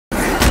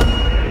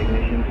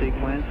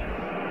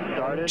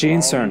Gene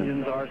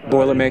Cernan,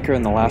 Boilermaker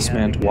and the last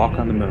man to walk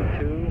on the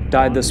moon,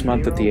 died this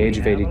month at the age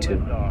of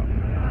 82.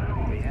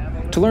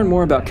 To learn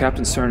more about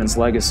Captain Cernan's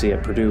legacy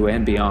at Purdue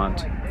and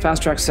beyond,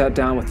 Fast Track sat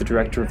down with the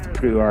director of the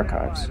Purdue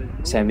Archives,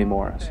 Sammy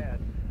Morris.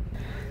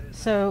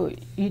 So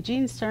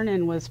Eugene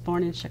Cernan was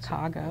born in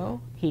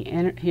Chicago. He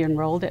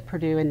enrolled at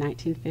Purdue in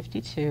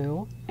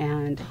 1952,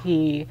 and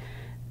he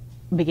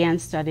began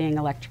studying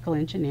electrical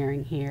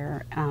engineering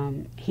here.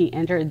 He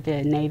entered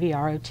the Navy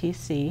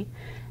ROTC,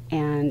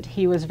 and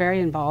he was very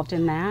involved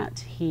in that.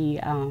 He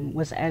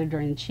was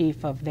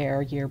editor-in-chief of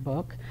their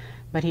yearbook,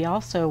 but he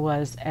also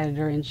was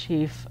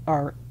editor-in-chief,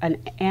 or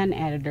an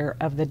editor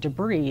of the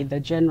Debris, the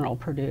general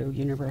Purdue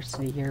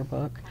University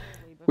yearbook.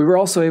 We were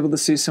also able to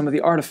see some of the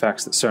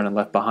artifacts that Cernan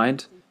left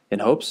behind, in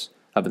hopes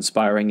of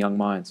inspiring young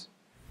minds.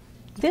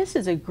 This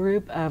is a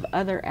group of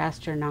other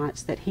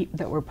astronauts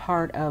that were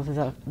part of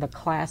the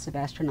class of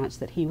astronauts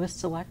that he was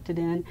selected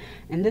in,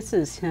 and this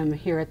is him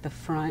here at the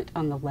front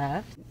on the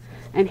left.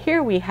 And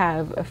here we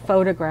have a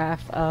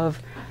photograph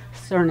of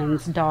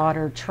Cernan's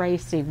daughter,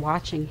 Tracy,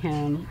 watching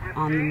him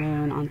on the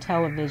moon on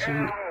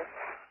television.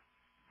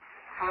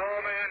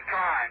 Hello,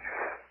 mankind.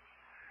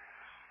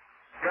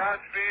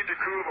 Godspeed the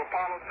crew of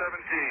Apollo 17.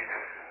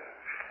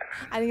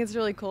 I think it's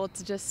really cool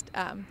to just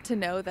to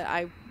know that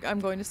I'm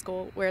going to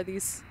school where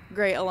these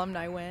great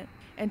alumni went,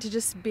 and to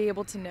just be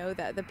able to know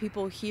that the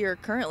people here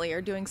currently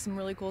are doing some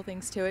really cool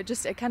things too.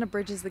 It kind of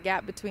bridges the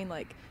gap between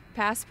like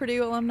past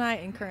Purdue alumni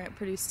and current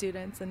Purdue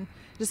students, and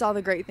just all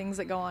the great things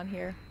that go on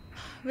here.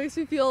 It makes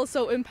me feel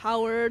so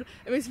empowered.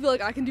 It makes me feel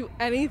like I can do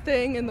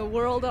anything in the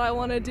world that I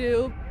want to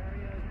do.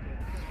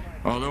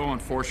 Although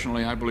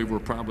unfortunately I believe we're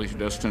probably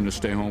destined to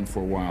stay home for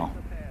a while,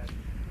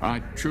 I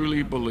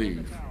truly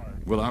believe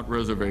without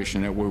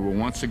reservation that we will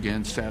once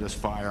again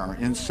satisfy our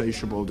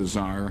insatiable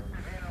desire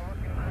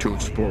to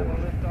explore.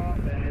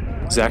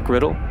 Zach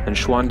Riddle and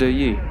Xuan De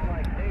Yi,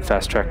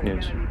 Fast Track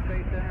News.